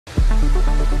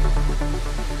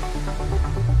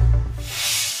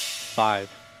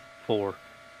5, 4,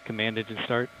 command engine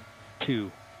start,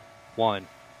 2, 1,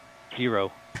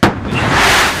 0.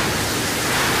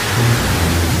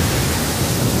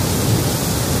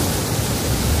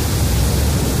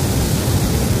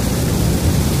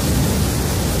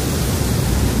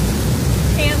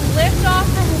 Liftoff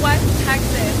from West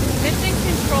Texas. Mission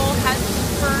Control has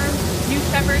confirmed New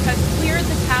Shepard has cleared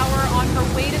the tower on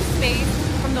her way to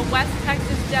space from the West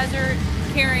Texas desert,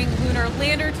 carrying lunar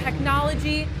lander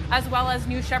technology, as well as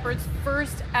New Shepard's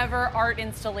first ever art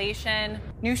installation.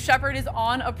 New Shepard is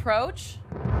on approach.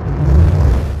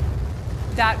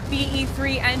 That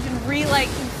BE-3 engine relay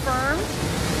confirmed.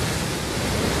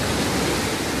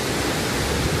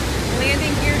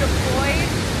 Landing gear deployed.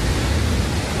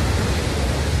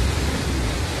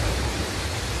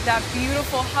 That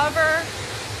beautiful hover.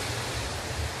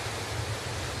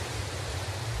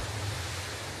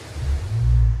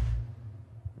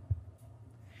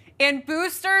 And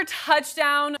booster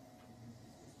touchdown.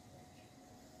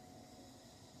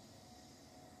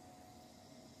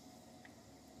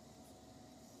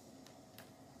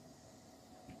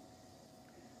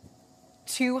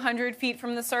 "200 feet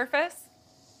from the surface.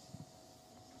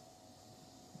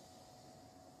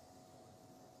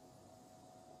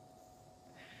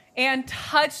 And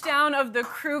touchdown of the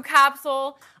crew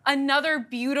capsule. Another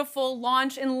beautiful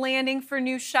launch and landing for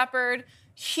New Shepard.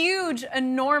 Huge,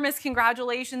 enormous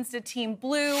congratulations to Team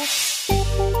Blue.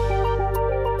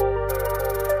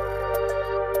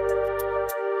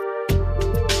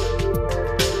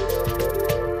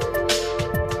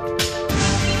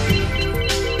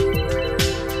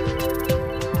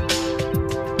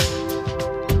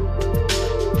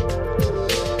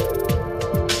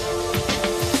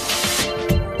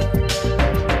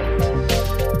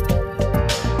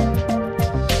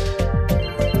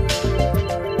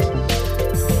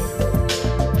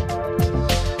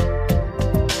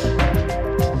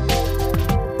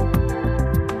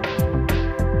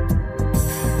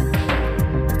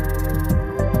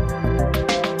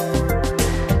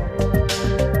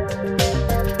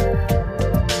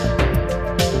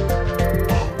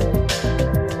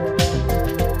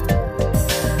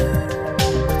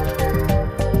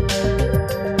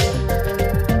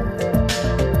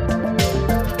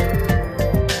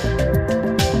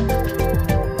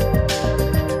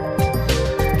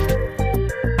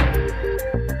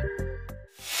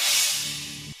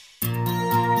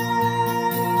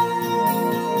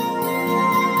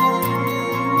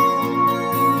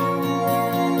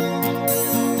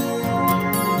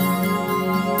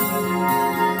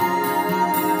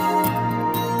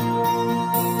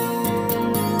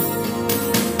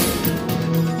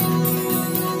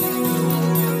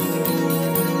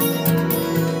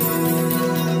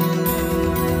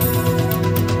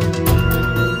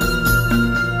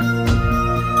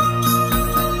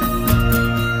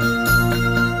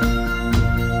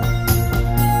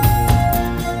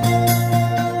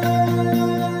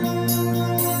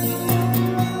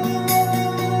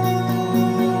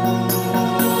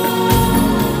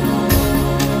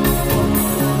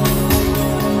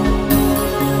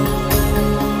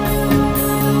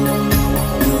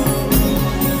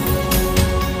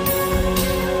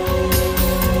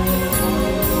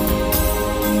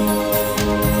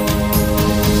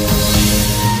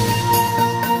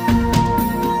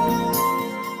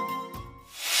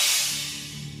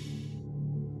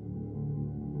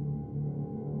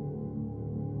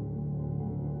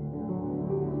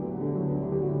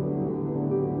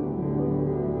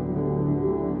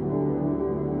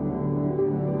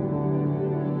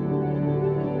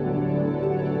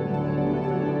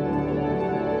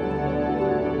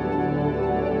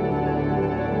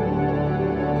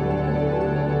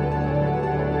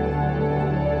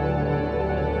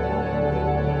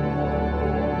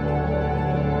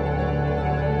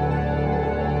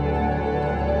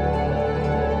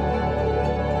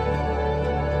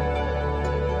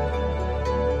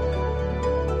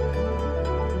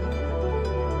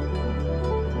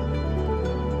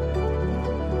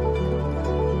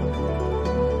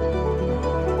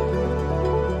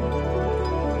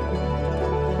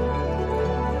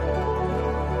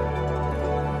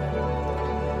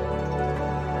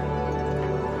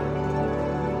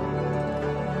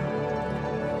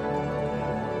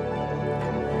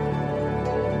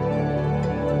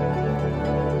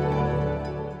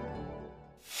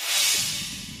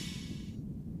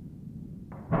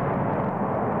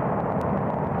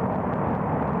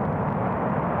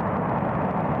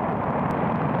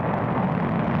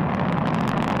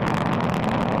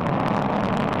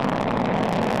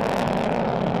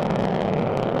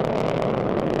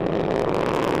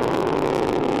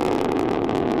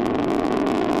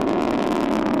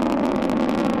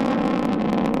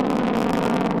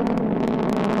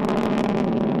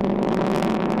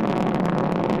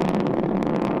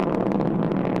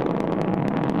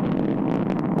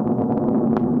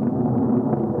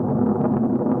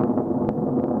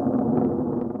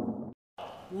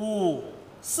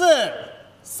 4、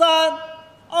3、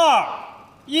2、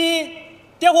1，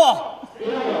点火。